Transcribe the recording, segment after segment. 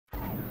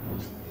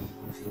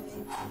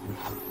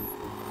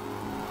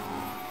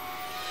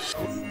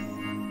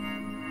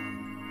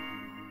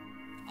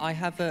I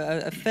have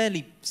a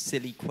fairly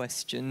silly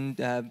question,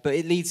 but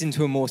it leads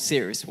into a more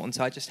serious one,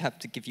 so I just have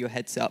to give you a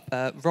heads up.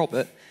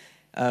 Robert,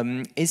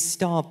 is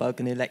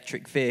Starbug an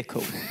electric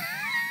vehicle?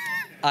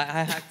 I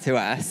had to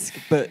ask,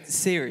 but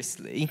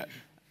seriously,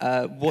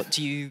 what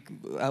do you,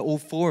 all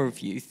four of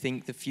you,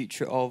 think the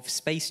future of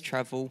space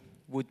travel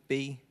would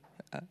be?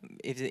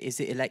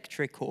 Is it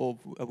electric, or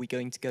are we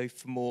going to go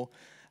for more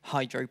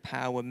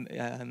hydropower?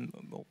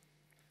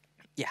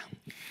 Yeah.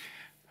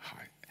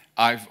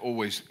 I've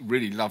always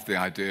really loved the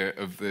idea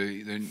of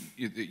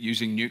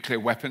using nuclear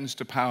weapons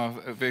to power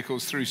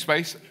vehicles through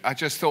space. I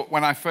just thought,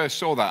 when I first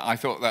saw that, I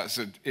thought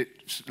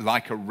it's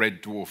like a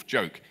red dwarf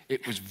joke.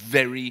 It was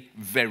very,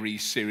 very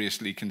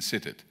seriously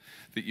considered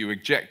that you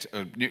eject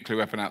a nuclear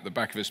weapon out the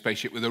back of a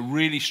spaceship with a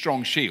really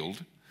strong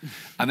shield,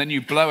 and then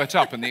you blow it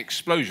up, and the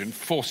explosion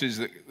forces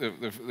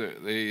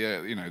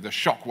the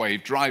shock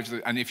wave drives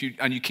and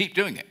you keep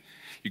doing it,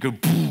 you go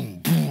boom,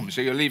 boom.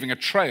 So you're leaving a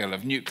trail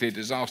of nuclear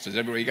disasters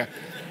everywhere you go.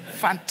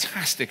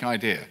 Fantastic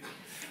idea.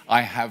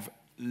 I have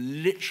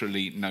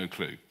literally no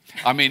clue.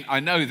 I mean, I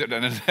know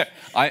that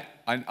I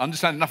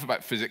understand enough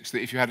about physics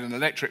that if you had an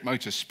electric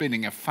motor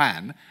spinning a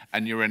fan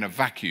and you're in a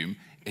vacuum,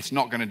 it's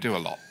not going to do a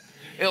lot.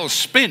 It'll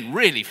spin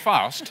really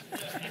fast,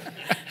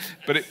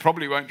 but it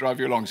probably won't drive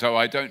you along. So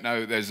I don't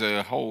know. There's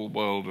a whole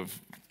world of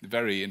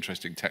very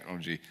interesting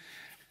technology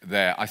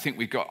there. I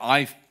think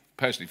I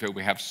personally feel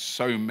we have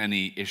so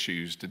many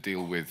issues to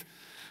deal with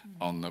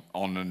on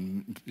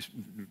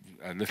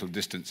a little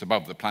distance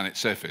above the planet's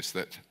surface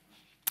that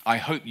I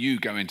hope you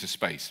go into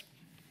space.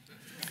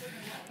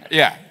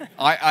 Yeah,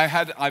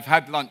 I've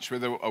had lunch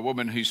with a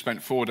woman who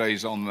spent 4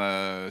 days on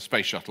the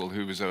space shuttle,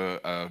 who was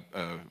a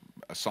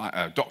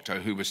doctor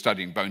who was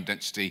studying bone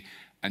density,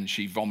 and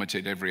she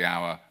vomited every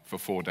hour for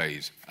 4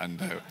 days and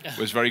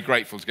was very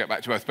grateful to get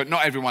back to Earth. But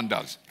not everyone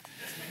does.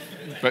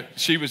 But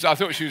I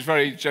thought she was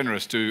very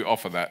generous to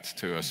offer that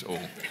to us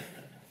all.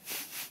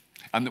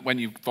 And that when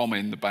you vomit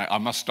in the bag, I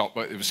must stop,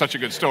 but it was such a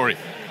good story.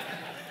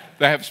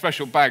 They have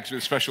special bags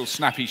with special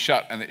snappy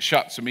shut, and it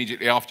shuts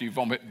immediately after you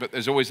vomit, but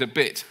there's always a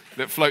bit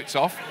that floats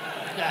off.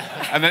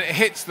 And then it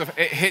hits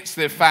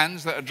the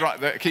fans that are dry,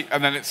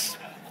 and then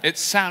it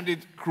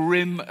sounded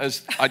grim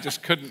as I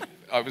just couldn't.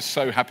 I was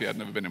so happy I'd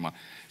never been in one.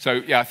 So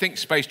yeah, I think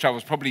space travel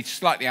is probably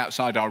slightly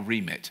outside our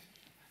remit,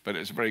 but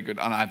it's very good,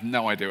 and I have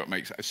no idea what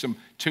makes it.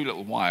 Two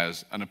little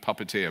wires and a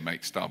puppeteer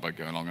make Starbug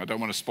go along. I don't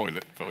want to spoil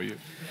it for you.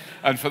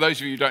 And for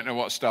those of you who don't know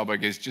what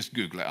Starbug is, just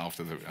Google it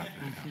after the...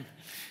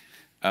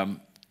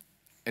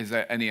 is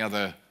there any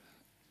other...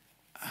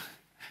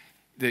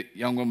 The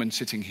young woman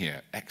sitting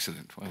here,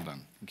 excellent, well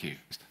done, thank you.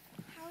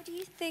 How do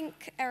you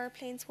think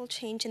aeroplanes will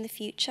change in the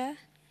future?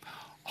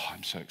 Oh,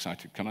 I'm so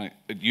excited. Can I...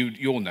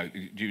 You'll know,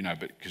 you know,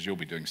 but because you'll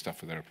be doing stuff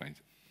with aeroplanes.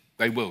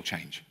 They will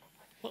change.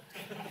 What?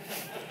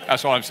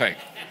 That's all I'm saying.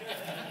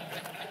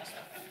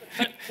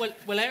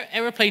 Well,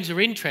 aeroplanes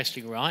are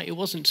interesting, right? It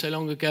wasn't so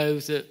long ago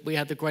that we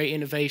had the great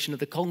innovation of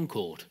the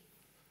Concorde,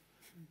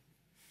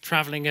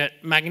 travelling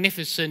at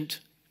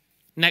magnificent,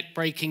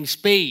 neck-breaking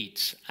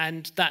speeds,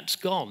 and that's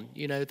gone.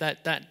 You know,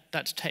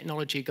 that's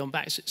technology gone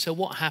back. So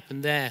what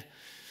happened there?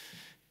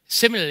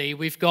 Similarly,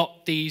 we've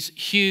got these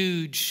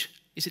huge.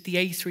 Is it the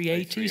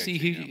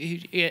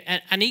A380s? Yeah.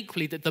 And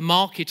equally, that the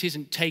market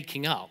isn't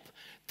taking up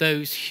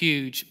those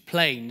huge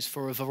planes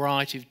for a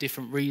variety of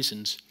different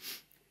reasons.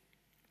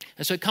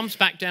 And so it comes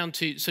back down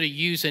to sort of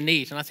user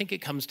need, and I think it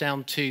comes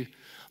down to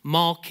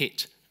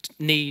market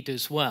need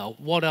as well.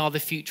 What are the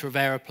future of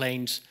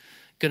aeroplanes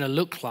going to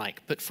look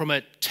like? But from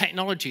a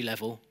technology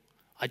level,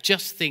 I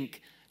just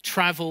think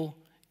travel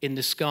in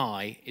the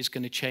sky is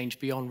going to change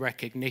beyond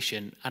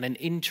recognition, and an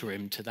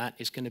interim to that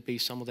is going to be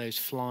some of those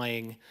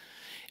flying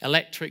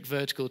electric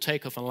vertical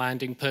takeoff and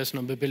landing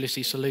personal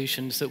mobility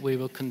solutions that we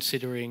were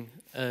considering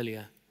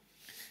earlier.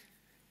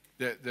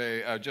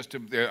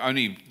 The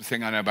only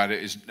thing I know about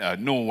it is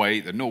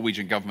Norway. The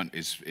Norwegian government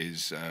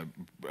is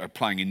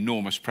applying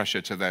enormous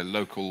pressure to their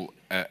local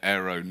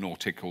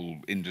aeronautical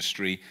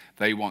industry.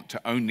 They want to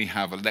only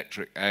have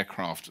electric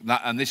aircraft,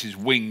 and this is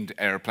winged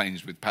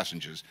airplanes with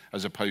passengers,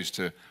 as opposed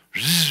to,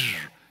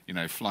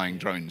 flying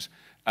drones.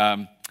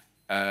 By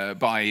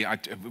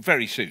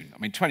very soon, I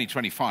mean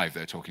 2025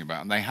 they're talking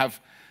about, and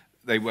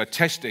they were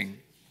testing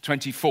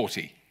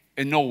 2040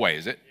 in Norway,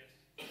 is it?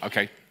 Yes.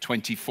 Okay,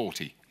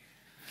 2040.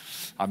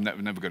 I'm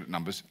never good at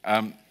numbers,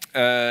 but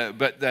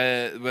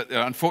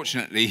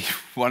unfortunately,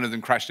 one of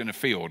them crashed in a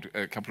field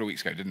a couple of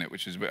weeks ago, didn't it?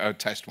 Which was a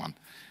test one.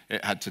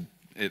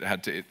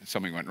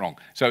 Something went wrong.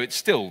 So it's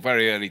still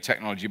very early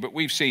technology, but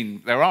we've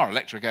seen there are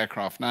electric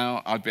aircraft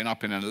now. I've been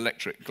up in an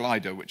electric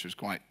glider, which was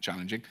quite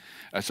challenging,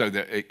 so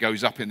that it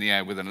goes up in the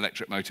air with an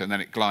electric motor and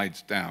then it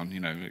glides down. You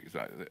know,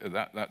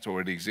 that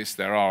already exists.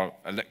 There are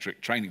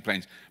electric training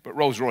planes, but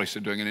Rolls-Royce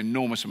are doing an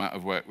enormous amount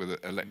of work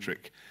with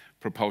electric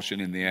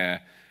propulsion in the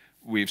air.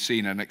 We've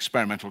seen an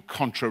experimental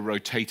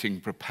contra-rotating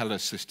propeller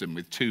system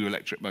with 2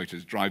 electric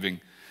motors driving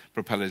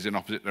propellers in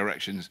opposite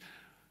directions.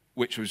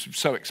 which was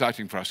so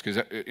exciting for us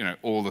because,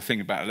 all the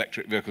thing about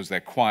electric vehicles,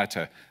 they're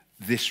quieter.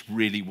 This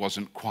really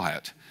wasn't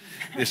quiet.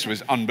 This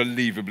was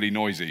unbelievably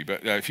noisy.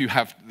 But if you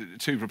have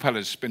two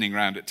propellers spinning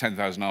around at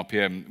 10,000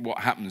 RPM, what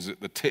happens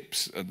at the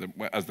tips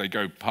as they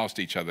go past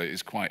each other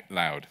is quite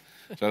loud.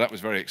 So that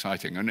was very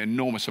exciting. An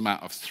enormous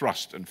amount of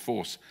thrust and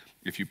force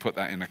if you put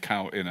that in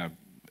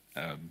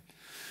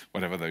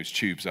whatever those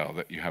tubes are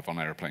that you have on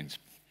aeroplanes.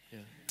 Yeah.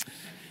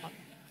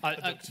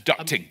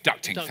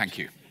 Ducting, thank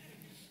you.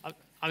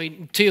 I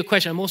mean, to your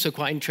question, I'm also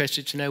quite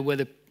interested to know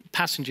whether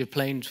passenger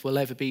planes will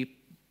ever be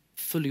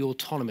fully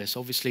autonomous.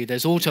 Obviously,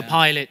 there's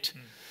autopilot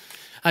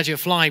as you're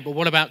flying, but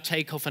what about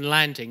takeoff and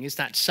landing? Is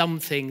that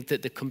something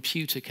that the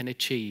computer can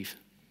achieve?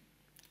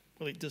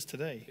 Well, it does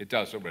today. It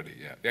does already,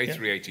 yeah. The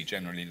A380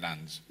 generally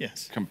lands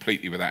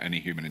completely without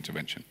any human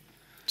intervention.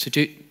 So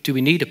do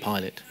we need a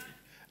pilot?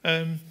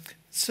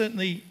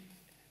 Certainly,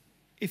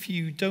 if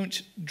you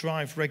don't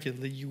drive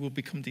regularly, you will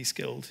become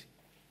de-skilled.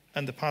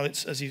 And the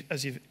pilots, as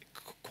you've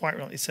quite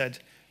rightly said,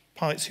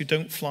 pilots who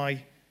don't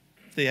fly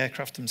the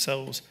aircraft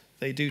themselves,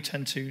 they do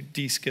tend to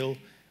de-skill,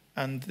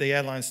 and the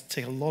airlines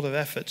take a lot of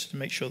effort to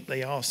make sure that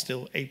they are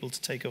still able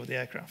to take over the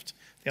aircraft.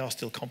 They are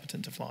still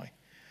competent to fly.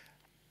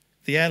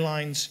 The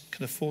airlines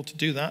can afford to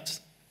do that.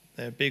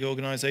 They're big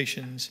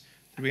organizations.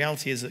 The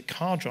reality is that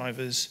car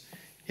drivers,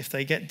 if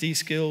they get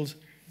de-skilled,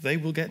 they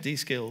will get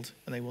de-skilled,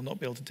 and they will not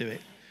be able to do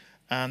it.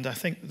 And I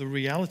think the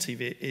reality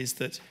of it is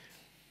that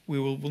we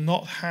will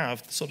not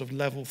have the sort of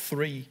level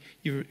 3.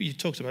 You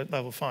talked about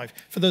level 5.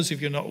 For those of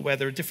you who are not aware,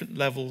 there are different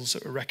levels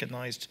that are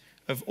recognized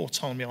of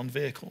autonomy on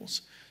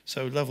vehicles.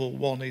 So level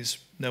 1 is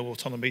no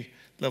autonomy.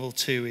 Level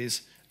 2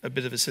 is a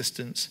bit of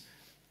assistance.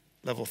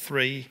 Level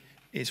 3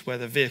 is where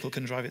the vehicle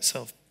can drive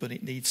itself, but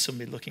it needs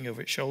somebody looking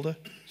over its shoulder.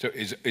 So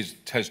is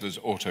Tesla's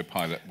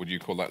autopilot, would you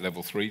call that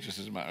level 3, just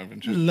as a matter of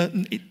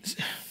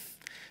interest?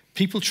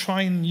 People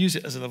try and use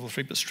it as a level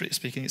 3, but strictly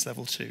speaking, it's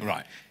level 2.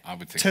 Right, I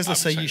would think. Tesla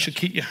say you should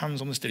keep your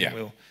hands on the steering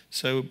wheel,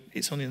 so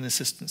it's only an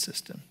assistance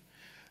system.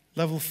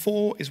 Level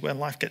 4 is where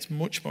life gets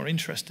much more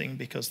interesting,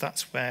 because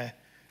that's where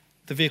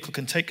the vehicle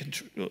can take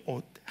control,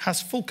 or has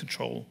full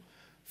control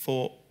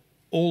for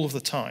all of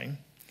the time.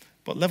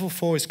 But level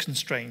 4 is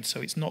constrained,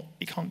 so it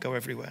can't go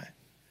everywhere.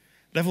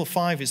 Level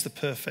 5 is the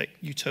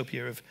perfect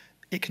utopia of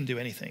it can do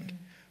anything.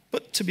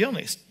 But to be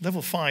honest,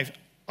 level 5,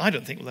 I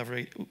don't think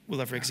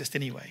will ever exist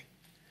anyway,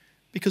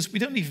 because we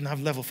don't even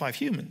have level 5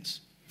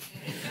 humans.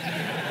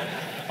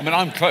 I mean,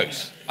 I'm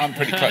close. I'm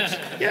pretty close.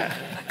 Yeah,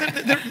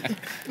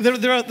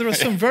 there are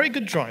some very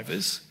good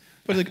drivers,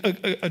 but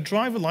a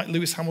driver like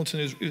Lewis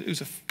Hamilton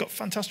who's got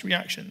fantastic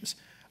reactions,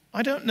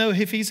 I don't know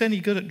if he's any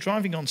good at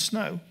driving on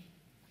snow,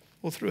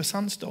 or through a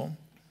sandstorm,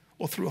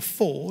 or through a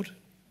Ford.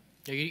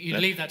 You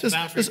leave that to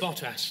Valtteri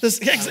Bottas.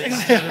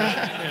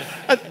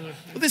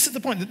 This is the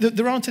point.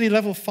 There aren't any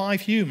level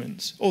 5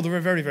 humans, or there are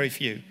very, very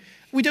few.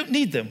 We don't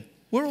need them.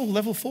 We're all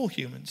level 4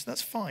 humans.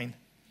 That's fine.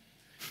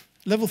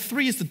 Level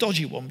 3 is the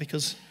dodgy one,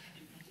 because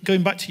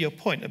going back to your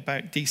point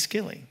about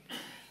de-skilling,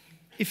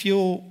 if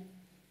you're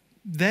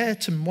there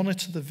to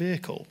monitor the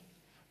vehicle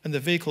and the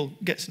vehicle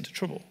gets into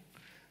trouble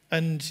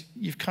and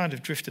you've kind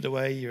of drifted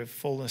away, you've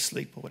fallen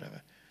asleep or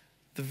whatever,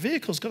 the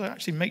vehicle's got to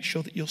actually make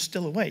sure that you're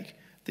still awake,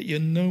 that you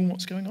know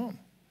what's going on.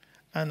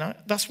 And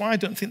that's why I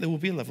don't think there will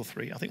be a level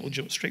 3. I think we'll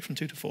jump straight from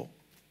 2 to 4.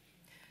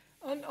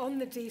 On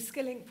the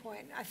de-skilling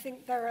point, I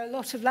think there are a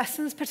lot of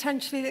lessons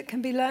potentially that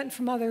can be learnt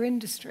from other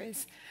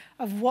industries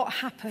of what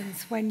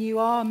happens when you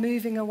are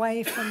moving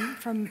away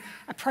from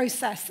a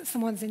process that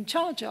someone's in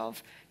charge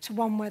of to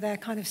one where they're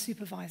kind of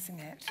supervising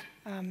it.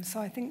 So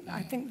I think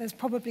there's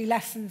probably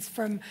lessons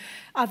from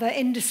other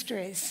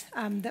industries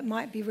that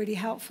might be really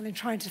helpful in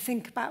trying to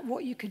think about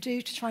what you could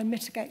do to try and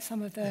mitigate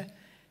some of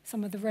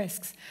the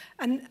risks.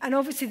 And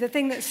obviously the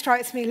thing that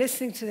strikes me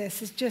listening to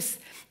this is just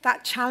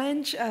that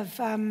challenge of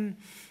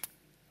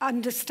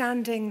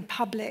understanding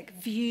public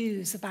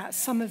views about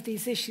some of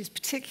these issues,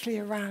 particularly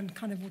around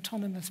kind of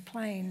autonomous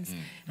planes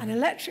and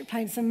electric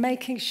planes, and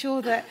making sure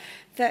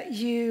that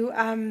you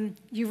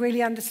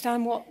really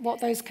understand what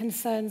those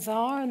concerns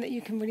are, and that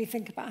you can really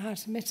think about how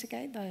to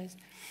mitigate those.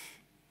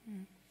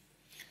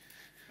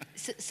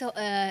 So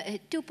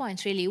 2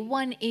 points really.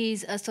 One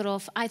is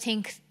I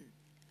think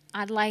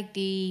I'd like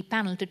the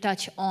panel to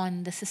touch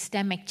on the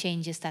systemic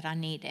changes that are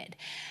needed.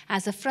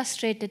 As a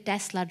frustrated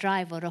Tesla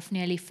driver of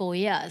nearly 4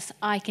 years,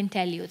 I can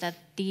tell you that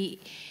the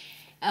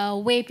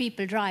way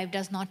people drive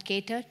does not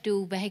cater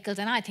to vehicles,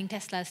 and I think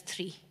Tesla is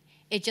 3.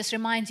 It just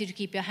reminds you to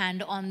keep your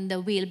hand on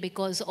the wheel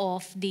because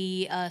of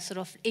the sort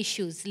of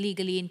issues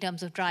legally in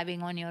terms of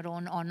driving on your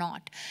own or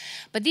not.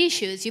 But the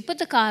issue is you put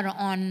the car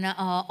on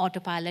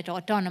autopilot or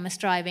autonomous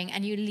driving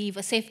and you leave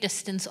a safe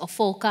distance of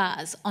 4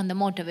 cars on the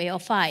motorway or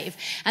 5,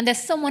 and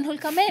there's someone who'll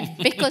come in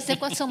because they've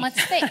got so much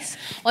space.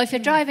 Or if you're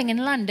driving in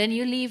London,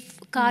 you leave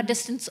car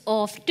distance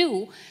of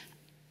 2,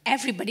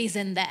 everybody's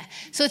in there.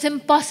 So it's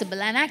impossible.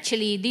 And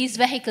actually, these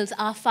vehicles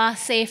are far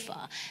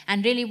safer.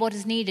 And really what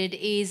is needed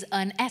is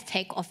an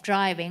ethic of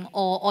driving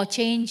or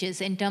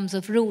changes in terms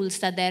of rules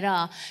that there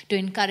are to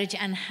encourage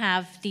and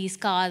have these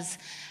cars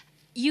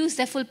use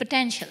their full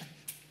potential.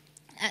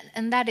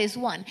 And that is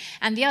one.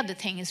 And the other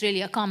thing is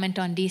really a comment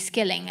on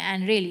de-skilling,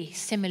 and really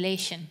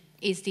simulation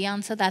is the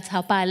answer. That's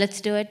how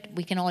pilots do it.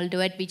 We can all do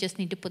it. We just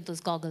need to put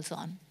those goggles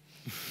on.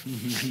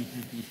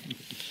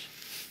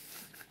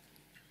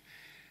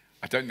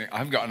 I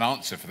haven't got an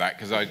answer for that,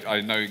 because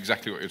I know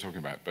exactly what you're talking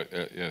about, but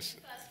yes.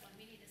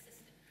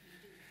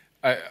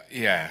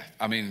 Yeah,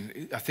 I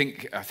mean, I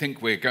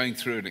think we're going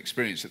through an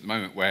experience at the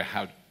moment where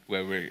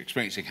we're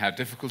experiencing how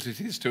difficult it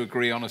is to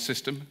agree on a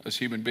system as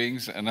human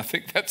beings, and I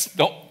think that's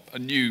not a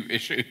new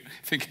issue.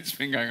 I think it's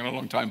been going on a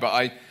long time,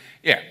 but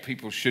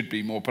people should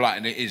be more polite,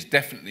 and it is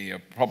definitely a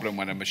problem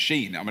when a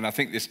machine. I mean, I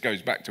think this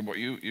goes back to what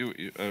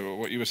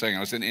you were saying,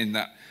 Alison, in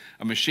that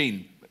a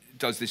machine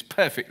does this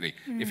perfectly.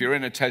 If you're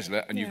in a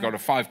Tesla and you've got a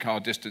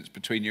 5-car distance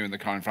between you and the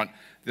car in front,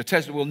 the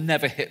Tesla will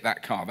never hit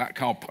that car. That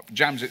car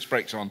jams its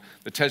brakes on,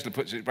 the Tesla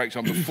puts its brakes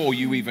on before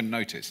you even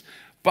notice.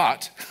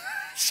 But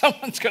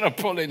someone's going to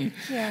pull in,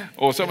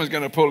 or someone's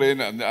going to pull in,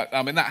 and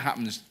I mean, that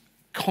happens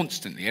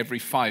constantly. Every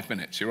 5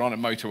 minutes you're on a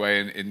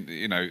motorway,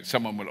 and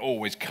someone will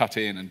always cut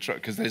in, and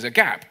because there's a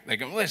gap. They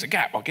go, well, there's a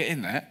gap, I'll get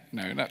in there.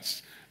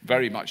 That's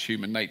very much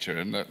human nature,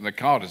 and the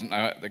car doesn't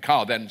know it. The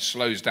car then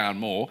slows down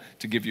more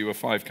to give you a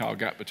 5-car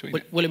gap between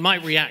it. Well, it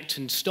might react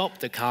and stop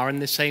the car in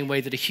the same way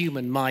that a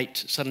human might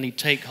suddenly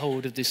take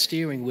hold of the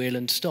steering wheel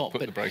and stop.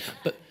 Put the brake on.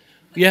 But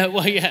yeah,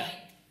 well, yeah.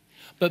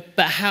 But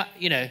how,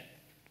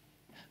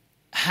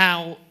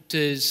 how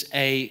does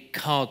a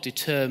car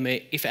determine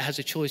if it has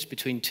a choice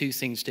between two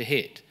things to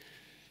hit?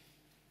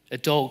 A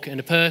dog and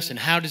a person.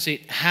 How does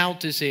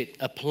it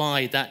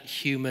apply that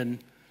human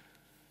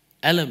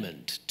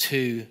element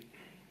to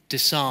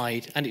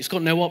decide, and it's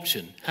got no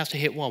option, has to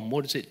hit one?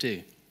 What does it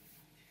do?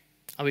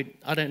 I mean,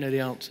 I don't know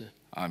the answer.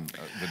 I'm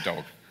the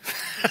dog.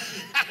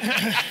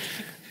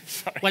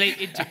 Well,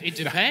 it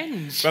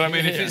depends. But I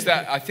mean, if it's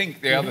that, I think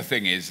the other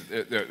thing is,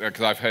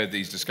 because I've heard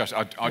these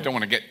discussions, I don't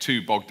want to get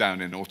too bogged down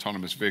in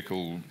autonomous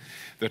vehicle,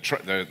 the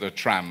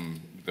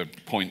tram, the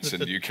points,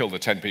 and you kill the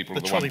 10 people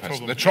or the one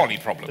person. The trolley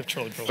problem. The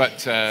trolley problem. But,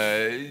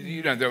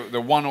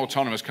 the one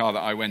autonomous car that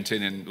I went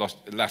in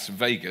Las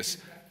Vegas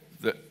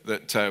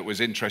that was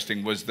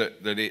interesting was that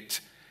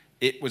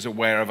it was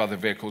aware of other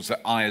vehicles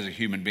that I, as a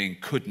human being,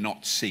 could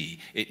not see.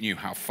 It knew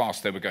how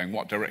fast they were going,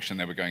 what direction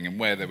they were going, and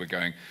where they were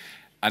going.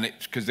 And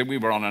because then we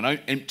were on an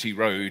empty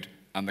road,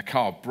 and the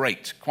car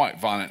braked quite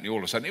violently all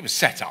of a sudden. It was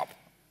set up,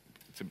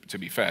 to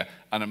be fair,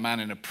 and a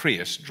man in a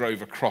Prius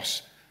drove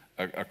across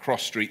a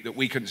cross street that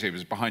we couldn't see. It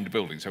was behind a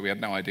building, so we had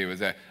no idea it was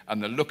there.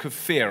 And the look of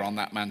fear on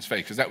that man's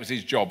face, because that was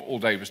his job all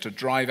day, was to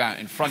drive out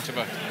in front of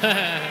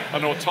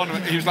an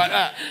autonomous. He was like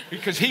that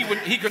because he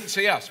couldn't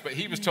see us, but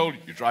he was told,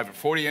 "You drive at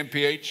 40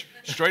 mph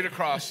straight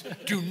across.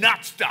 Do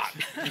not stop."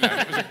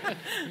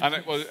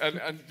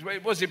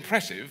 It was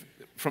impressive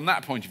from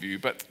that point of view.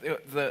 But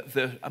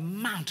the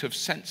amount of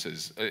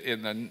sensors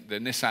in the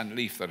Nissan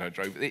Leaf that I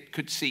drove, it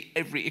could see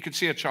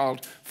a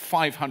child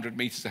 500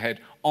 meters ahead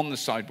on the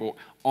sidewalk,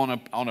 on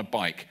a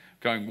bike,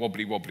 going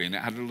wobbly, and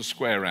it had a little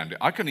square around it.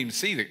 I couldn't even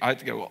see I had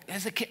to go, well,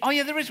 there's a kid. Oh,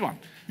 yeah, there is one.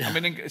 Yeah. I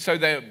mean, so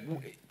they're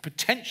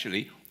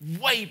potentially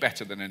way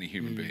better than any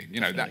human being.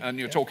 And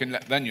you're talking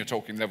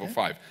level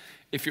 5.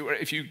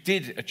 If you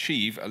did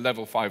achieve a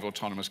level 5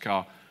 autonomous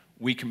car,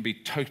 we can be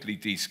totally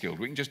de-skilled.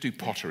 We can just do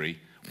pottery,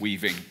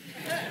 weaving,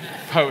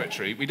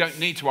 poetry. We don't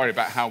need to worry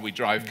about how we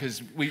drive,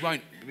 because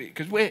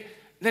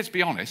let's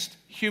be honest,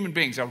 human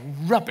beings are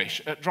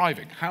rubbish at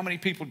driving. How many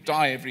people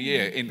die every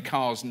year in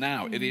cars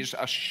now? It is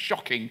a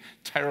shocking,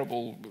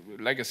 terrible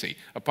legacy,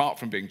 apart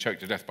from being choked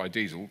to death by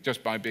diesel,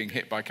 just by being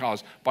hit by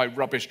cars, by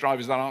rubbish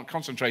drivers that aren't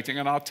concentrating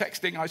and are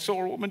texting. I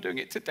saw a woman doing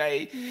it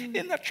today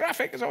in the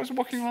traffic as I was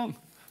walking along.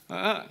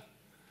 I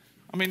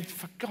mean,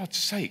 for God's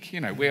sake,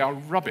 we are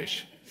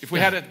rubbish. If we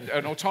had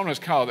an autonomous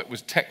car that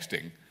was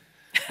texting,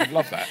 I'd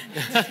love that.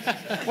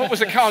 What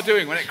was the car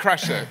doing when it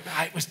crashed there?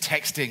 It was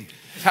texting.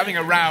 It's having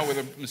a row with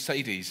a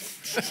Mercedes.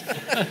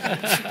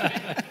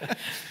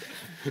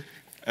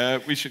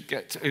 We should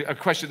get a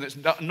question that's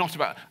not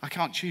about, I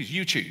can't choose.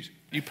 You choose.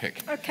 You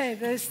pick. Okay,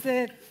 there's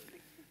the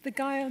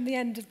guy on the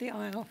end of the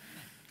aisle.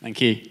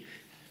 Thank you.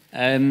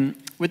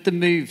 With the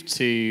move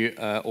to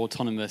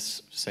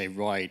autonomous, say,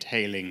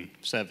 ride-hailing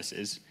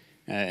services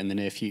in the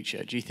near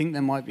future, do you think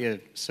there might be a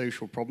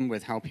social problem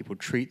with how people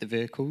treat the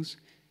vehicles?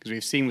 Because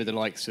we've seen with the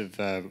likes of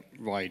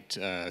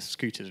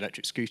scooters,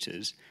 electric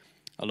scooters,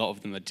 a lot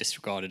of them are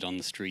disregarded on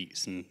the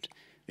streets, and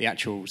the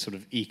actual sort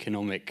of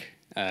economic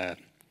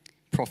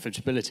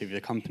profitability of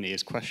the company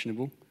is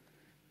questionable.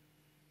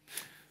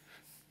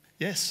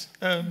 Yes.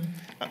 I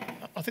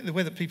think the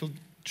way that people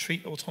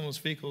treat autonomous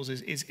vehicles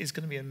is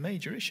going to be a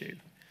major issue.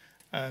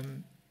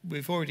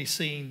 We've already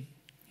seen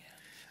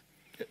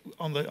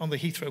on the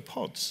Heathrow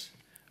pods,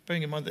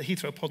 bearing in mind that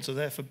Heathrow pods are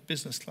there for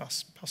business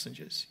class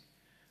passengers,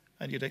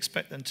 and you'd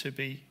expect them to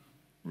be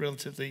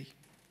relatively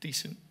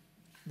decent,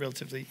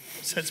 relatively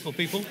sensible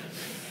people.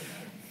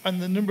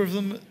 And the number of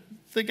them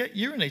that get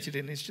urinated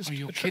in is just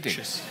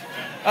atrocious. Kidding.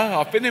 Oh,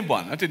 I've been in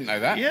one. I didn't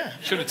know that. Yeah.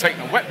 Should have taken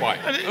a wet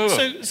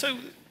wipe. So,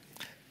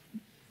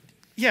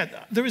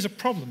 yeah, there is a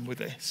problem with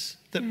this.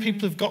 that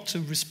people have got to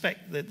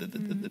respect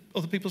the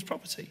other people's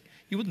property.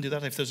 You wouldn't do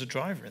that if there's a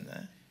driver in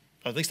there.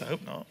 Or at least I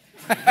hope not.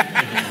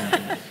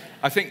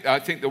 I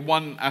think the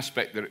one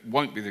aspect that it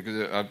won't be,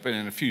 because I've been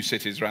in a few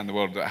cities around the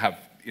world that have,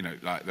 you know,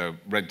 like the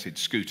rented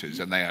scooters,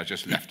 and they are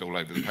just left all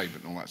over the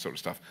pavement and all that sort of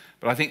stuff.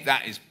 But I think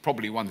that is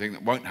probably one thing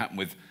that won't happen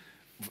with,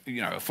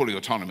 you know, a fully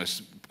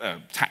autonomous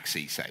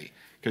taxi, say.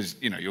 Because,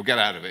 you know, you'll get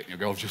out of it and you'll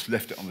go, I've just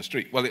left it on the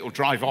street. Well, it'll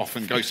drive off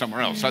and go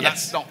somewhere else. So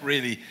that's not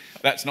really,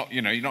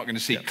 you know, you're not going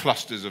to see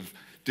clusters of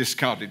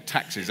discarded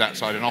taxis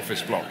outside an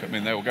office block. I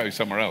mean, they'll go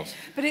somewhere else.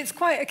 But it's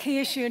quite a key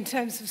issue in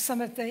terms of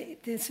some of the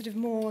sort of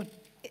more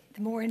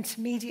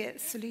intermediate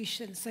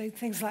solutions, so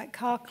things like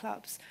car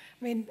clubs.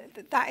 I mean,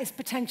 that is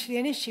potentially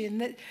an issue,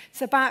 and that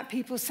it's about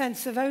people's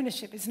sense of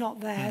ownership. It's not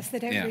theirs, they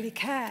don't really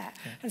care.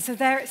 And so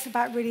there it's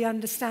about really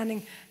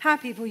understanding how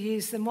people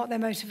use them, what their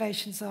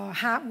motivations are,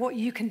 what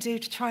you can do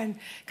to try and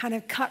kind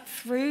of cut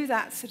through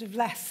that sort of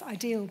less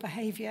ideal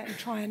behaviour and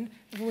try and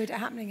avoid it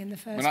happening in the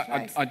first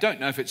place. I don't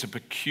know if it's a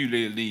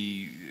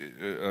peculiarly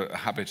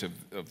habit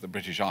of the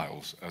British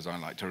Isles, as I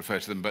like to refer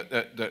to them, but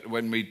that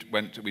when we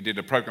did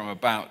a programme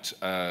about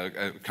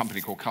a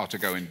company called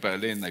Car2Go in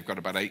Berlin. They've got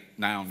about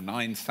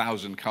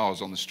 9,000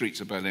 cars on the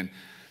streets of Berlin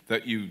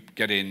that you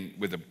get in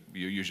with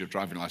you use your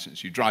driving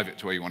license, you drive it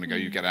to where you want to go,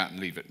 you get out and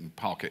leave it and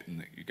park it,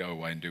 and you go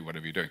away and do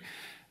whatever you're doing.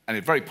 And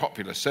a very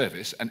popular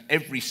service, and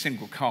every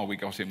single car we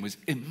got in was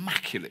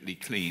immaculately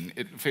clean.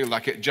 It felt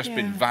like it had just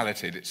been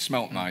valeted, it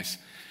smelt nice.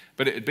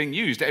 But it had been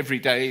used every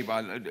day.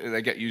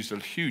 They get used a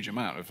huge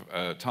amount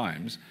of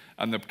times.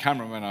 And the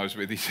cameraman I was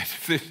with, he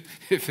said,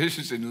 if this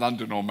is in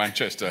London or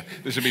Manchester,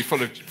 this would be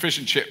full of fish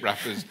and chip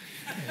wrappers.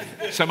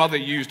 Some other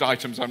used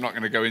items I'm not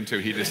going to go into,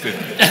 he listed.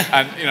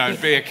 And, you know,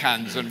 beer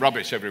cans and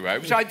rubbish everywhere,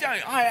 which I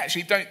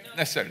actually don't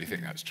necessarily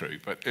think that's true,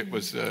 but it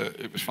was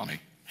funny.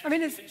 I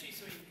mean, it's...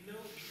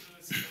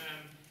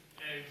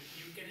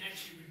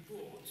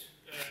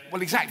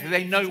 Well, exactly.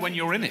 They know when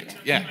you're in it.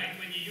 Yeah.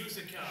 When you use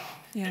a car,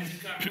 yeah. and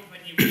the car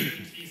company will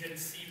increase and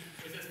see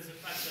whether there's a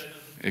pattern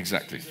of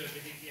exactly.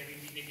 Basically having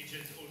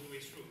negligence all the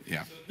way through.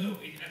 Yeah. So no, I'm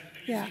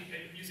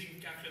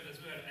using car club as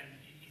well, and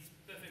it's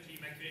perfectly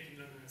immaculate in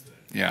London as well.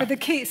 Yeah. But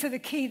the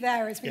key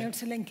there is being able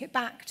to link it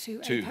back to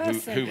a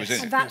person. Who was in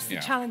it. And that's the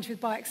challenge with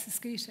bikes and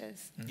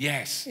scooters.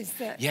 Yes. Is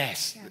that,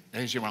 yes. Yeah.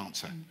 There's your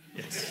answer.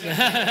 Yes.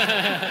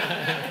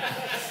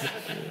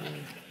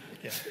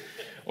 Yeah.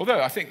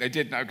 Although I think they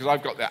did know, because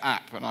I've got their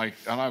app, and I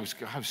was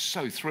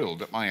so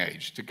thrilled at my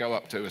age to go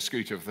up to a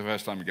scooter for the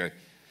first time and go,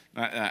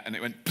 and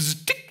it went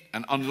bzzz-tick,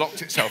 and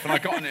unlocked itself, and I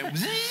got on it,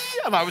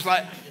 and I was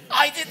like,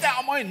 I did that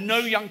on my own. No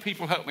young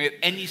people helped me at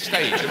any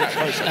stage in that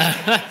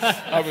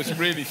process. I was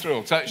really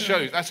thrilled. So it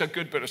shows that's a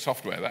good bit of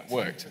software that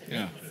worked.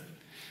 Yeah.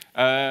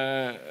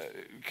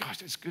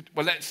 Gosh, it's good.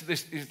 Well,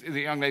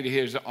 the young lady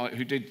here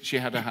she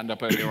had her hand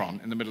up earlier on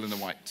in the middle in the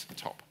white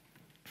top.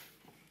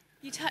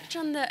 You touched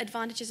on the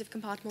advantages of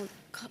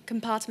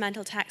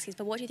compartmental taxis,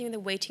 but what do you think of the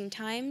waiting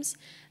times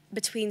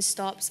between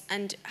stops,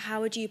 and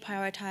how would you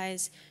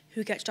prioritise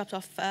who gets dropped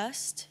off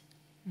first?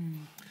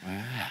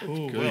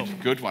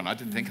 Good one. I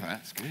didn't think of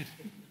that. That's good.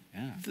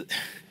 Yeah.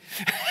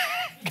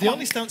 The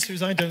honest answer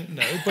is I don't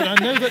know, but I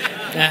know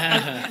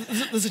that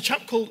there's a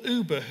chap called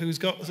Uber who's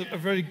got a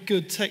very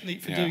good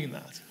technique for doing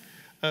that.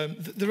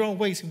 There are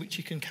ways in which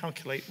you can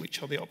calculate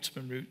which are the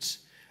optimum routes,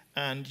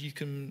 and you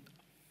can...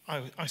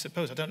 I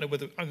suppose, I don't know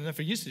whether, I've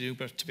never used to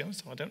Uber, to be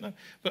honest, I don't know.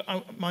 But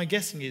my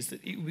guessing is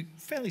that it would be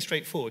fairly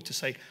straightforward to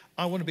say,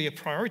 I want to be a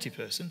priority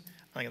person,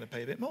 I'm going to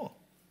pay a bit more.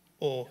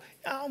 Or,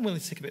 I'm willing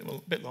to take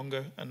a bit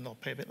longer and I'll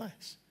pay a bit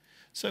less.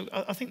 So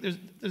I think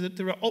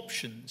there are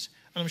options,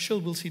 and I'm sure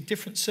we'll see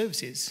different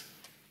services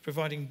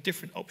providing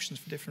different options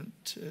for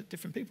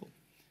different people.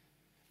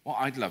 What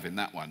I'd love in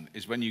that one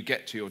is when you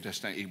get to your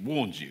destination, it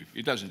warns you.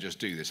 It doesn't just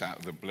do this out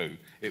of the blue.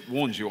 It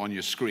warns you on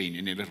your screen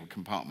in your little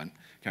compartment.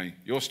 Okay,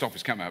 your stop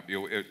has come up.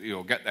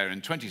 You'll get there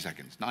in 20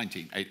 seconds,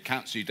 19. It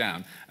counts you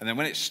down. And then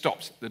when it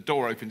stops, the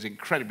door opens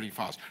incredibly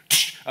fast.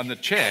 And the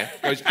chair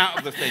goes out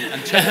of the thing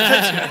and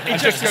it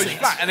just goes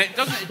flat. And it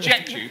doesn't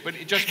eject you, but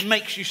it just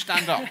makes you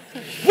stand up.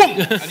 Whoom!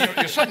 And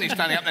you're suddenly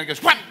standing up, and it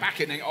goes wham, back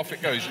in, and off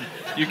it goes. And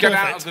you get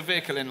out of the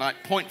vehicle in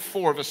like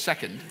 0.4 of a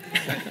second.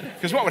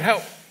 Because what would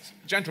help...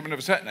 Gentlemen of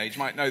a certain age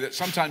might know that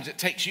sometimes it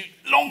takes you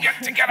longer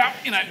to get up,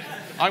 you know.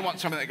 I want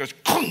something that goes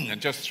kung and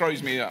just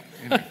throws me up,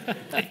 you know.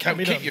 It can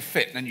be done. Keep you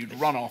fit, and then you'd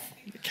run off.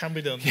 It can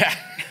be done. Yeah.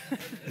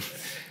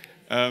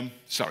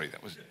 Sorry,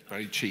 that was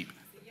very cheap.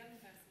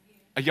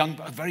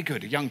 Very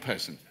good, a young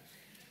person.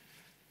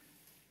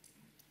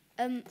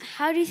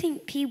 How do you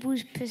think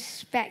people's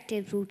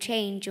perspectives will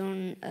change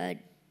on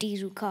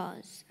diesel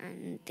cars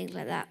and things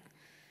like that?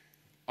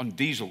 On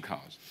diesel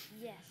cars?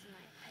 Yes.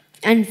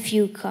 And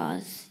fuel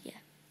cars, yeah.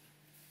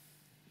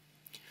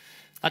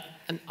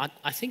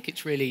 I think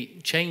it's really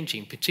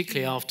changing,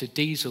 particularly after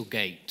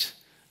Dieselgate.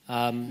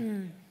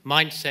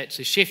 Mindsets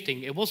are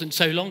shifting. It wasn't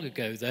so long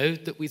ago, though,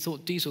 that we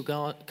thought diesel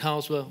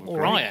cars were all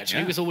right, actually.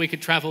 Yeah. We thought we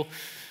could travel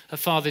a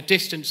farther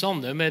distance on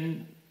them,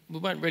 and we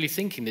weren't really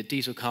thinking that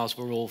diesel cars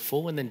were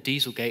awful. And then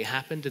Dieselgate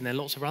happened, and then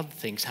lots of other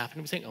things happened,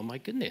 and we think, oh, my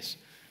goodness.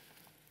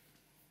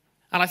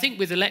 And I think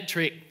with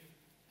electric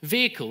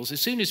vehicles,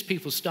 as soon as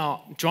people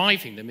start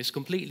driving them, it's a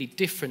completely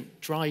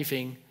different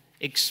driving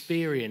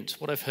experience.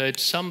 What I've heard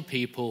some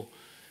people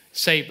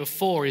say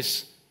before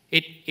is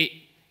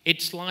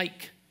it's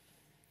like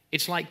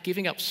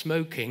giving up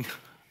smoking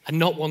and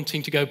not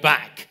wanting to go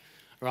back,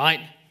 right?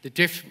 The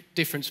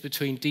difference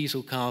between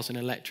diesel cars and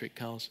electric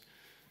cars.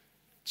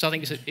 So I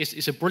think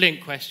it's a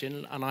brilliant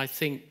question, and I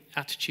think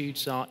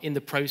attitudes are in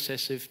the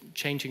process of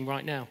changing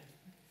right now.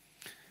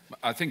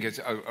 I think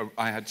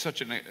I had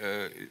such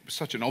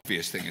an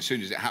obvious thing as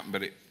soon as it happened,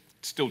 but it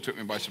still took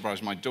me by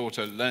surprise. My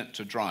daughter learnt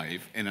to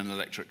drive in an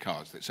electric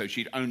car. So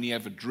she'd only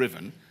ever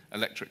driven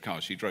electric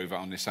cars. She drove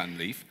our Nissan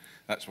Leaf.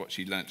 That's what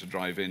she learnt to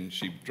drive in.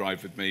 She'd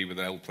drive with me with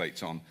L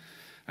plates on,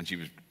 and she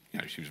was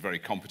very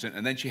competent.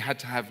 And then she had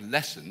to have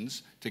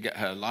lessons to get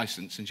her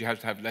license, and she had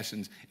to have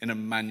lessons in a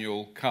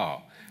manual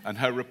car. And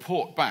her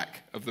report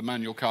back of the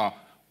manual car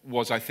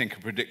was, I think, a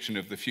prediction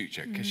of the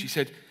future, because she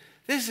said,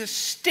 "There's a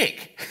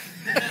stick,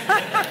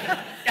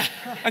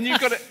 and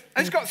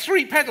it's got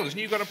 3 pedals, and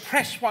you've got to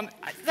press one.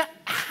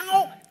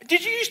 How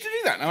did you used to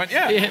do that?" And I went,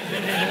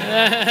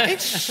 "Yeah."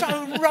 It's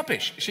so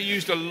rubbish. She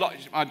used a lot.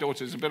 My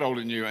daughter's a bit older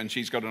than you, and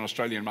she's got an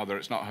Australian mother.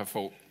 It's not her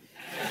fault.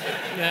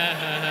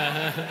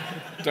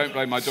 Don't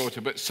blame my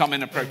daughter, but some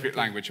inappropriate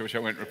language, which I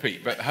won't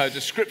repeat. But her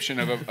description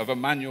of a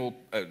manual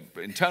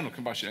internal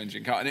combustion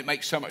engine car, and it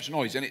makes so much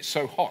noise, and it's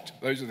so hot.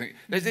 Those are the things.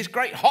 There's this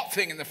great hot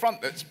thing in the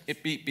front that's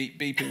beep, beep,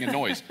 beeping a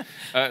noise.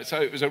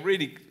 So it was a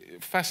really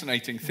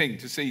fascinating thing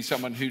to see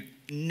someone who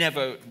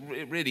never,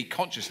 really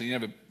consciously,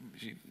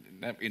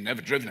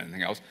 never driven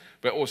anything else,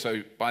 but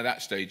also by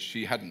that stage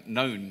she hadn't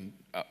known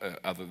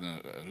other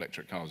than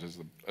electric cars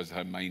as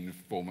her main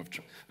form of.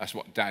 That's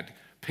what Dad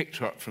picked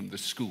her up from the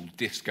school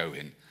disco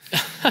in.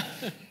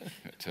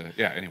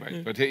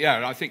 Anyway, but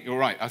I think you're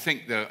right. I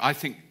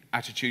think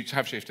attitudes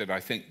have shifted. I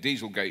think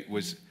Dieselgate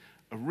was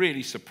a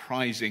really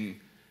surprising.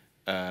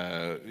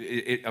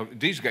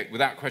 Dieselgate,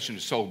 without question,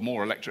 has sold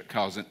more electric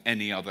cars than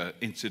any other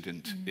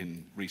incident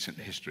in recent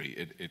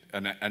history. It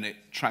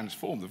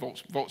transformed. The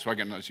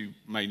Volkswagen, as you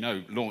may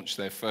know, launched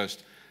their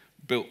first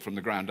built from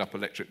the ground up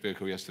electric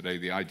vehicle yesterday,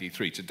 the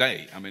ID3.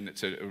 Today, I mean,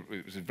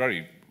 it was a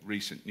very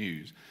recent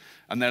news.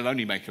 And they'll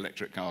only make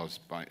electric cars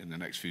in the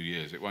next few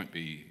years. It won't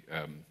be,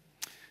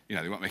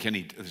 they won't make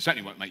they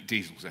certainly won't make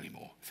diesels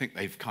anymore. I think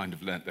they've kind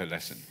of learnt their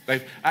lesson.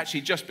 They've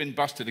actually just been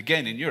busted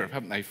again in Europe,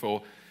 haven't they,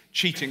 for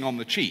cheating on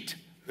the cheat.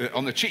 They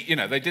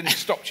didn't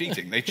stop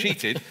cheating. They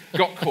cheated,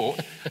 got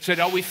caught, said,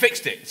 "Oh, we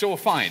fixed it. It's all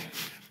fine."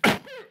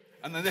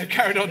 And then they've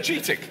carried on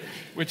cheating,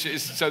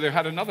 so they've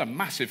had another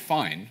massive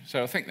fine.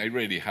 So I think they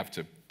really have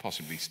to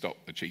possibly stop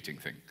the cheating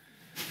thing.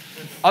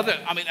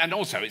 And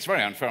also it's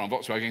very unfair on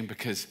Volkswagen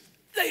because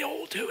they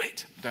all do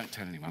it. Don't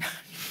tell anyone.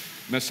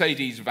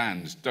 Mercedes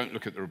vans, don't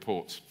look at the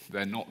reports.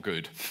 They're not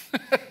good.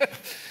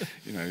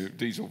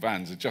 Diesel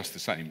vans are just the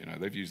same.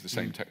 They've used the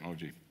same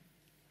technology.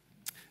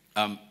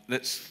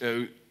 Let's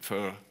go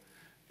for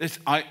this.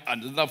 A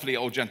lovely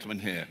old gentleman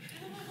here.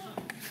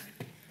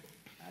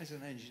 As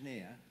an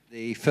engineer,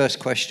 the first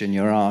question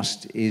you're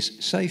asked is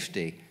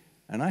safety.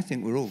 And I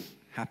think we're all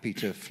happy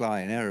to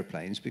fly in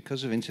aeroplanes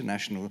because of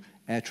international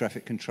air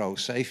traffic control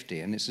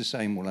safety, and it's the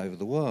same all over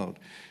the world.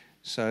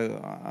 So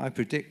I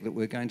predict that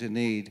we're going to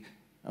need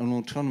an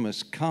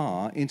autonomous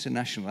car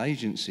international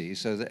agency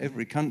so that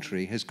every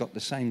country has got the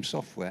same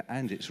software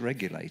and it's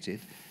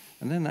regulated,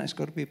 and then that's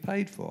got to be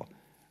paid for.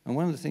 And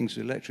one of the things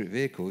with electric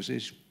vehicles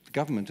is the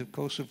government, of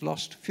course, have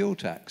lost fuel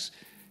tax.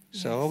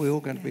 So are we all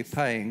going to be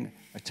paying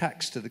a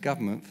tax to the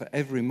government for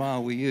every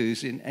mile we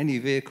use in any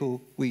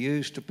vehicle we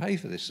use to pay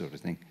for this sort of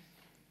thing?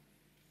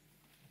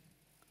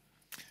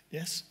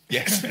 Yes.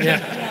 Yes.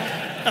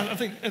 Yeah. I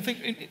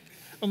think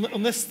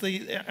unless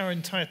our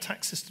entire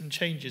tax system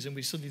changes and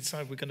we suddenly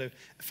decide we're going to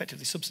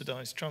effectively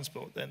subsidise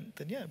transport, then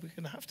yeah, we're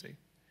going to have to.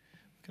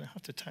 We're going to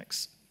have to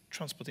tax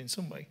transport in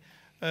some way.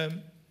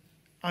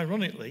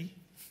 Ironically,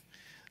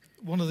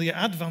 one of the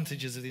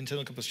advantages of the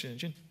internal combustion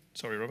engine,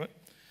 sorry, Robert,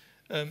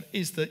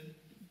 is that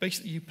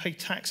basically you pay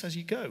tax as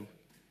you go,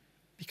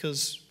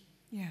 because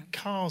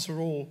cars are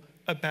all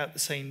about the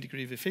same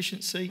degree of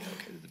efficiency.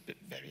 Okay, there's a bit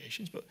of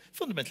variations, but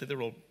fundamentally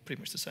they're all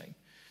pretty much the same.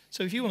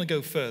 So if you want to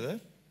go further,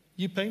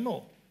 you pay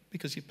more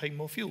because you pay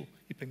more fuel.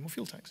 You pay more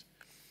fuel tax.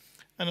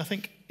 And I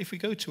think if we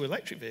go to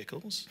electric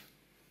vehicles,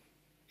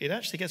 it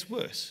actually gets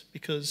worse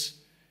because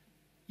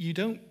you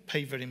don't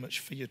pay very much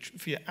for your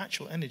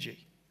actual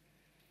energy.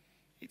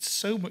 It's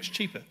so much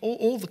cheaper.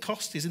 All the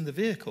cost is in the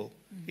vehicle.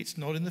 It's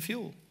not in the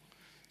fuel.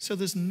 So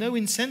there's no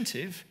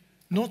incentive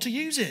not to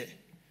use it.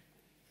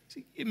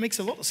 See, it makes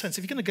a lot of sense.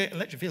 If you're going to get an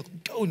electric vehicle,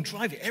 go and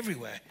drive it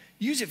everywhere.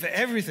 Use it for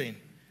everything.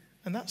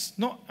 And that's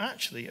not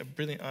actually a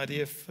brilliant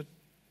idea for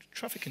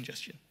traffic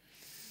congestion.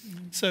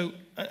 So,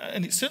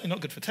 and it's certainly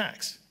not good for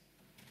tax,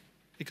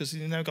 because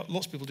you've now got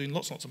lots of people doing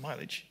lots and lots of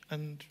mileage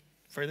and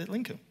very little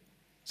income.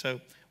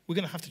 So we're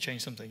going to have to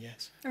change something,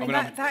 yes. I mean,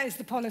 that is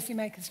the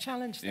policymaker's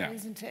challenge, though,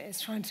 isn't it?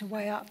 It's trying to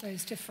weigh up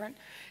those different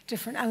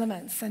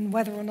elements and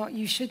whether or not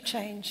you should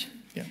change.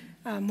 Yeah.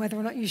 whether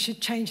or not you should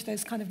change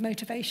those kind of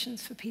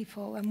motivations for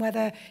people, and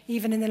whether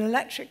even in an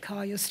electric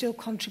car you're still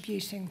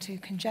contributing to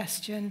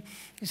congestion,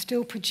 you're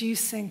still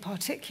producing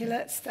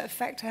particulates that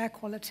affect air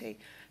quality.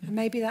 And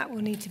maybe that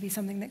will need to be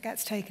something that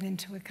gets taken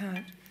into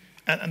account.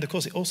 And of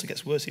course, it also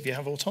gets worse if you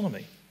have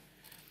autonomy.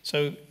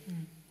 So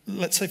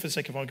let's say, for the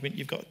sake of argument,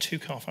 you've got a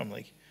two-car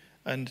family,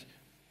 and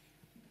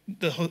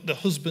the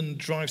husband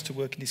drives to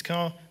work in his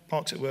car,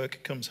 parks at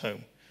work, comes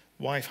home.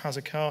 Wife has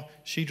a car,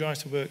 she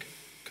drives to work,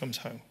 comes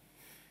home.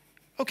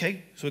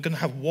 Okay, so we're going to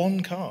have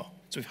one car.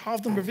 So we've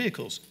halved the number of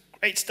vehicles.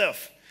 Great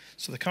stuff.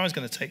 So the car is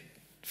going to take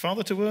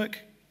father to work,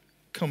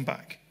 come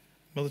back.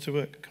 Mother to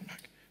work, come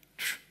back.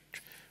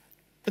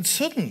 And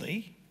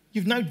suddenly,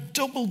 you've now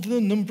doubled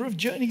the number of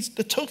journeys.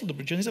 The total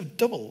number of journeys have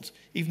doubled.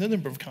 Even the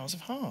number of cars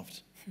have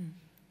halved.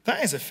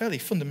 That is a fairly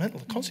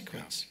fundamental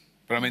consequence.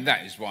 But I mean,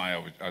 that is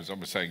why, as I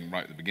was saying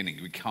right at the beginning,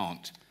 we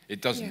can't.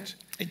 It doesn't. Yeah.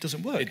 It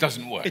doesn't work. It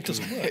doesn't work. It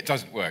doesn't work. It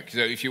doesn't work. So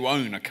if you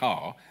own a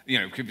car,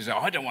 people say,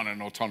 I don't want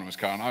an autonomous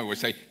car. And I always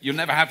say, you'll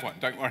never have one,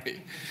 don't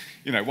worry.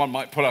 One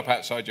might pull up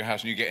outside your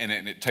house and you get in it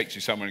and it takes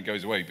you somewhere and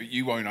goes away, but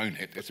you won't own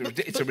it.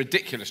 It's a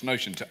ridiculous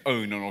notion to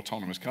own an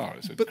autonomous car.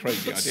 It's a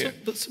crazy idea.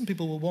 But some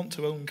people will want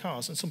to own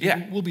cars, and some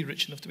people will be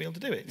rich enough to be able to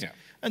do it. Yeah.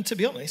 And to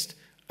be honest,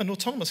 an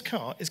autonomous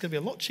car is going to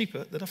be a lot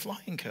cheaper than a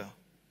flying car.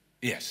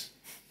 Yes.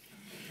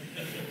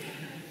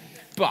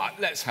 But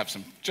let's have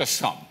just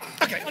some.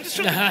 Okay, I'm just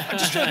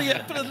trying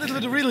to put a little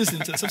bit of realism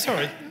into this. I'm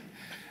sorry.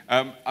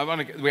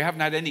 We haven't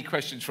had any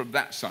questions from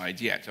that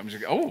side yet. I'm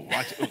just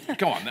right.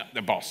 Go on,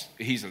 the boss.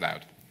 He's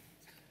allowed.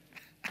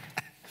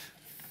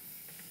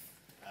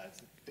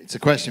 It's a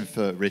question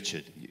for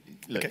Richard.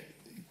 Look,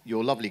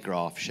 your lovely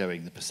graph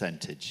showing the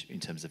percentage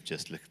in terms of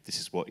this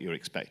is what you're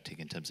expecting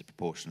in terms of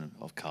proportion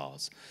of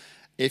cars.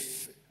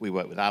 If we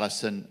work with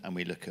Alison and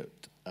we look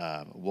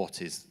at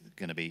what is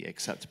going to be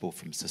acceptable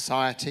from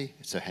society,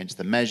 so hence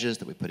the measures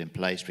that we put in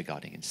place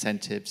regarding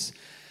incentives,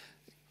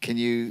 can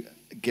you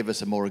give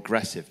us a more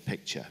aggressive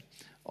picture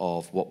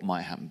of what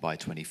might happen by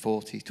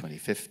 2040,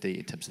 2050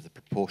 in terms of the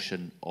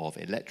proportion of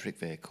electric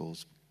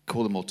vehicles,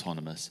 call them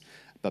autonomous,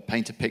 but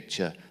paint a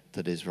picture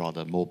that is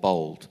rather more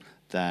bold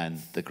than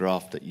the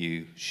graph that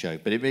you show.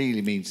 But it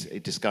really means a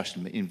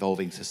discussion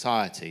involving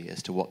society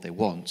as to what they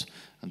want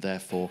and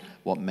therefore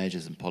what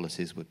measures and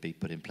policies would be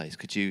put in place.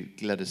 Could you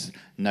let us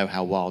know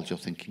how wild your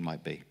thinking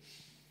might be?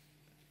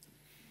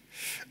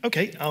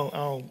 Okay,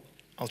 I'll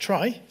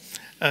try.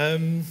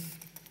 The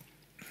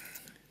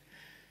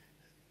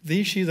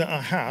issue that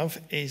I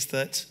have is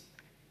that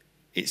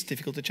it's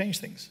difficult to change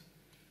things.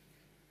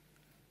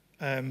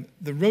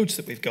 The roads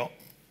that we've got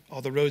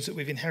are the roads that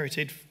we've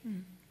inherited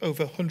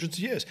over hundreds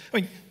of years.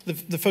 I mean,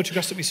 the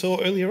photographs that we saw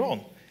earlier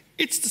on,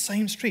 it's the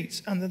same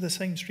streets, and they're the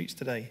same streets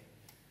today.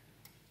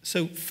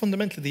 So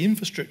fundamentally, the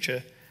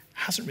infrastructure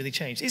hasn't really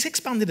changed. It's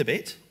expanded a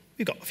bit.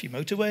 We've got a few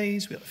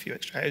motorways, we've got a few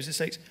extra house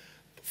estates,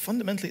 but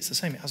fundamentally, it's the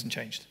same. It hasn't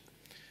changed.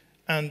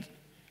 And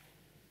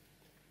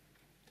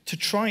to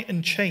try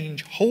and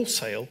change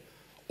wholesale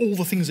all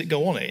the things that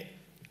go on it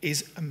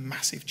is a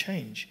massive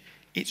change.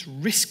 It's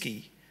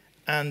risky.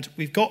 And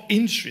we've got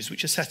industries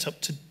which are set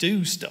up to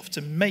do stuff,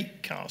 to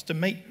make cars, to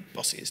make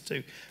buses,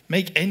 to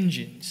make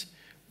engines.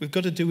 We've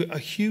got to do a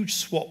huge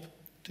swap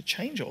to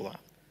change all that.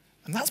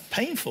 And that's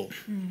painful.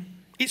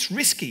 It's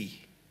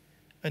risky.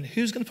 And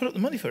who's going to put up the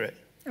money for it?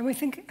 And we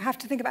have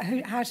to think about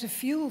how to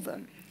fuel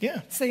them.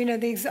 Yeah. So,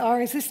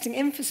 our existing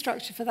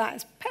infrastructure for that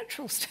is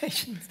petrol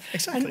stations.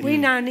 Exactly. And we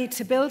now need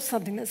to build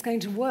something that's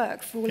going to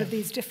work for all of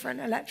these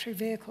different electric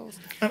vehicles.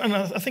 And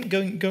I think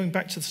going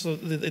back to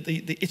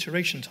the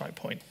iteration type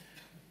point,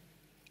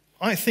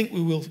 I think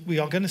we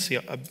are going to see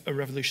a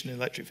revolution in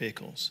electric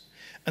vehicles.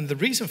 And the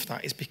reason for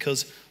that is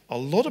because a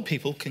lot of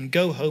people can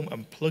go home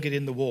and plug it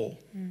in the wall.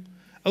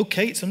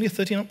 Okay, it's only a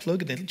 30-amp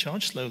plug and it'll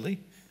charge slowly,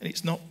 and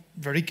it's not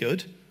very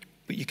good,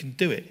 but you can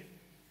do it.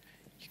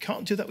 You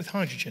can't do that with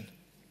hydrogen.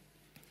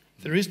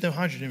 There is no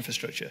hydrogen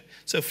infrastructure.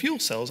 So fuel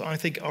cells, I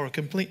think, are a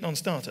complete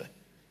non-starter.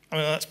 I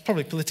mean, that's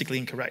probably politically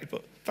incorrect,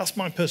 but that's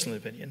my personal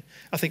opinion.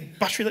 I think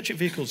battery electric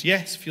vehicles,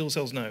 yes, fuel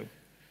cells, no,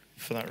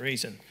 for that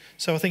reason.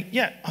 So I think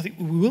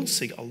we will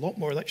see a lot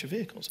more electric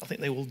vehicles. I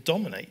think they will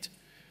dominate.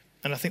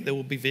 And I think there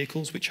will be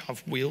vehicles which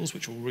have wheels,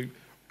 which will be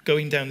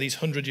going down these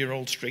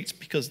 100-year-old streets,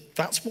 because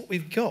that's what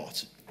we've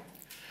got.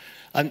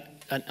 And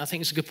I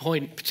think it's a good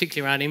point,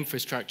 particularly around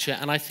infrastructure,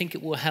 and I think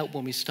it will help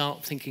when we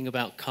start thinking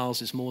about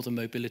cars as more than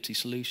mobility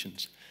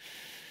solutions.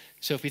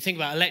 So if we think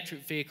about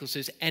electric vehicles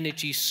as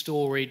energy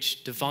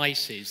storage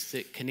devices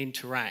that can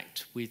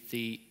interact with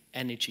the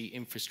energy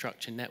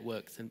infrastructure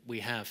network that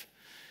we have.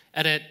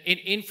 At an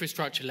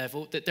infrastructure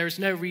level, that there is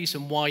no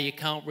reason why you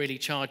can't really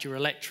charge your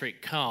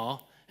electric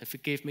car. And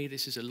forgive me,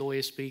 this is a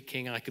lawyer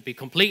speaking. I could be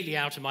completely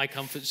out of my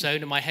comfort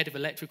zone, and my head of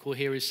electrical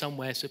here is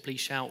somewhere, so please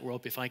shout,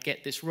 Rob, if I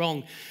get this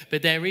wrong.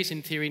 But there is,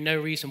 in theory, no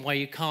reason why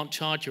you can't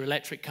charge your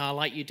electric car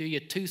like you do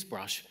your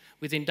toothbrush,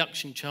 with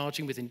induction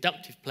charging, with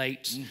inductive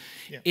plates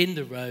in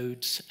the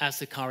roads as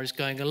the car is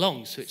going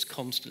along, so it's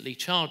constantly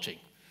charging.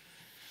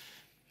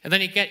 And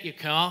then you get your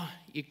car,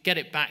 you get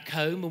it back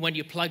home, and when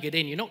you plug it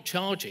in, you're not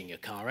charging your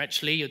car,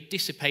 actually. You're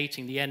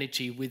dissipating the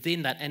energy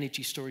within that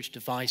energy storage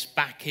device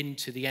back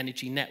into the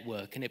energy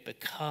network, and it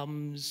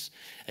becomes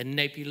a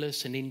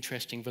nebulous and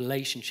interesting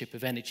relationship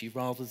of energy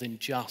rather than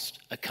just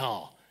a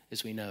car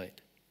as we know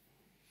it.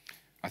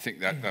 I think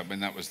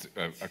that was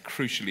a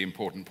crucially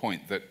important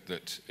point,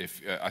 that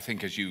if I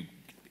think as you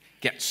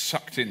get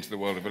sucked into the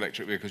world of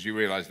electric vehicles, you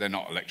realize they're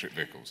not electric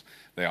vehicles.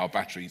 They are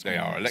batteries, they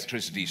are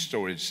electricity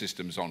storage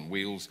systems on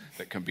wheels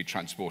that can be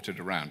transported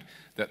around.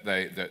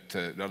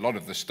 A lot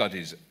of the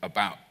studies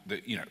about,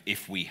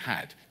 if we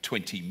had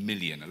 20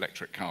 million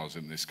electric cars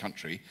in this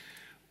country,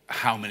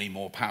 how many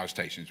more power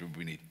stations would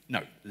we need?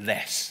 No,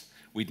 less.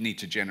 We'd need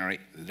to generate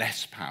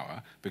less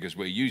power because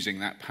we're using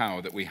that power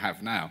that we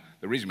have now.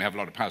 The reason we have a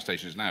lot of power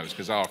stations now is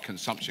because our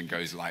consumption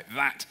goes like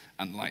that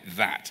and like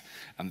that.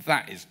 And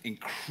that is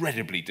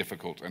incredibly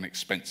difficult and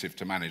expensive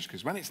to manage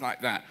because when it's like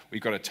that,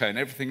 we've got to turn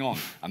everything on.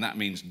 And that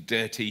means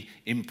dirty,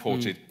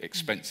 imported,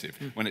 expensive.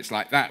 When it's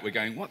like that, we're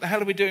going, what the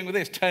hell are we doing with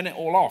this? Turn it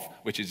all off,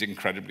 which is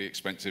incredibly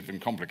expensive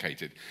and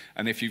complicated.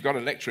 And if you've got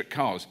electric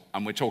cars,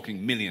 and we're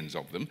talking millions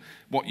of them,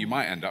 what you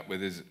might end up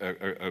with is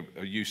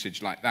a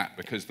usage like that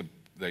because the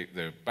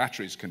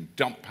batteries can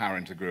dump power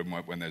into the grid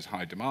when there's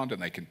high demand,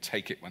 and they can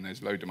take it when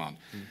there's low demand.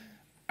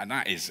 And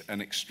that is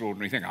an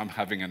extraordinary thing. I'm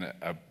having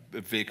a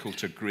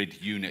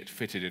vehicle-to-grid unit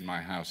fitted in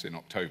my house in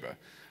October.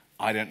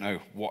 I don't know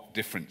what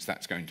difference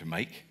that's going to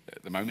make.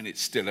 At the moment,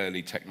 it's still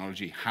early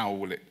technology. How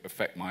will it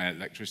affect my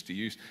electricity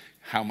use?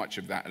 How much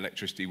of that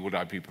electricity would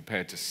I be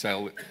prepared to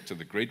sell to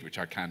the grid, which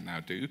I can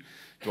now do?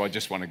 Do I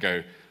just want to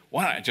go,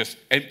 why don't I just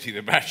empty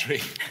the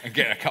battery and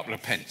get a couple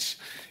of pence?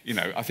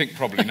 I think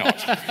probably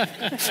not.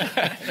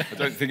 I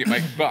don't think it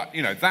makes, but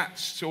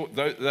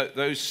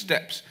those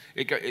steps.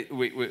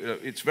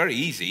 It's very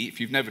easy if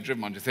you've never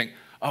driven one to think,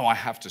 oh, I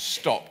have to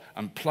stop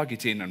and plug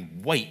it in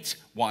and wait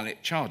while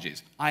it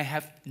charges. I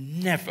have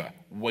never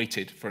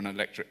waited for an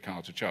electric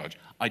car to charge.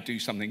 I do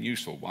something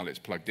useful while it's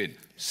plugged in: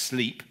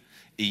 sleep,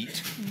 eat,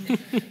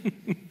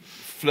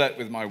 flirt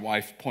with my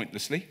wife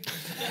pointlessly.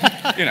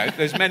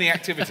 There's many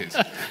activities.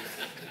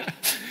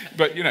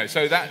 But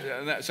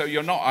so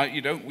you're not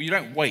you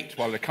don't wait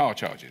while the car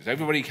charges.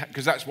 Everybody,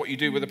 because that's what you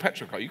do with a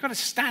petrol car. You've got to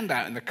stand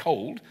out in the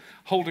cold,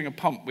 holding a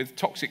pump with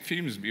toxic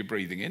fumes that you're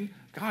breathing in.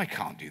 I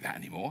can't do that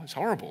anymore. It's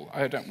horrible.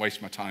 I don't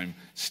waste my time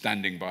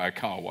standing by a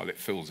car while it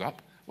fills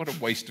up. What a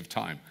waste of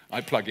time.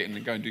 I plug it in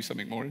and go and do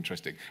something more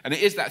interesting. And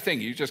it is that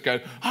thing. You just go,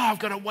 I've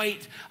got to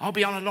wait. I'll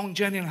be on a long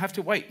journey and I'll have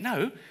to wait.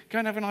 No, go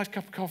and have a nice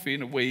cup of coffee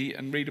and a wee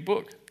and read a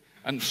book.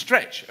 And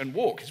stretch and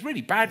walk. It's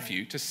really bad for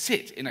you to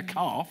sit in a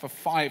car for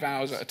 5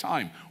 hours at a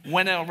time.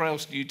 Whenever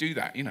else do you do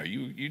that?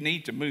 You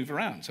need to move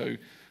around. So,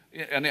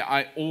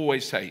 I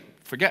always say,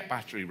 forget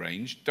battery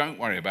range. Don't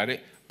worry about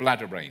it.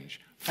 Bladder range.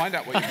 Find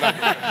out what your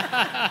bladder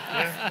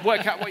range is.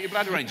 Work out what your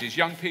bladder range is.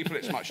 Young people,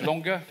 it's much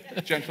longer.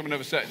 Gentlemen of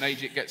a certain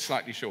age, it gets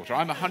slightly shorter.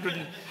 I'm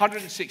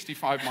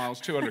 165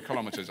 miles, 200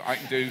 kilometres. I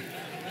can do,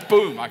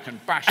 boom, I can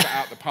bash that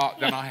out the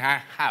park. Then I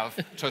have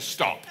to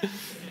stop.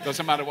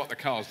 Doesn't matter what the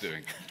car's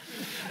doing.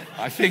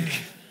 I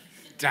think,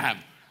 damn,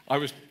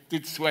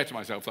 did swear to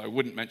myself that I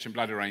wouldn't mention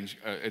bladder range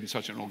in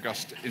such an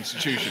august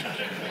institution.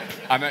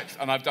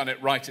 And I've done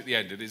it right at the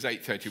end. It is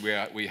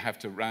 8:30. We have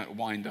to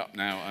wind up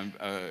now. And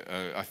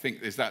I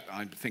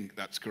think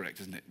that's correct,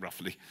 isn't it,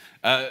 roughly?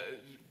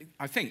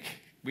 I think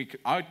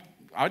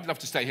I'd love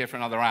to stay here for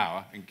another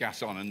hour and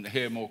gas on and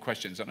hear more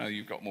questions. I know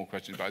you've got more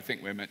questions, but I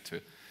think we're meant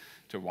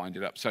to wind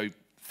it up. So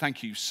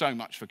thank you so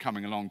much for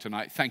coming along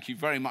tonight. Thank you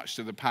very much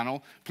to the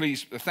panel.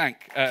 Please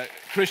thank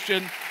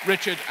Christian,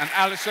 Richard, and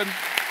Alison.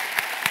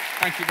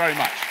 Thank you very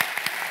much.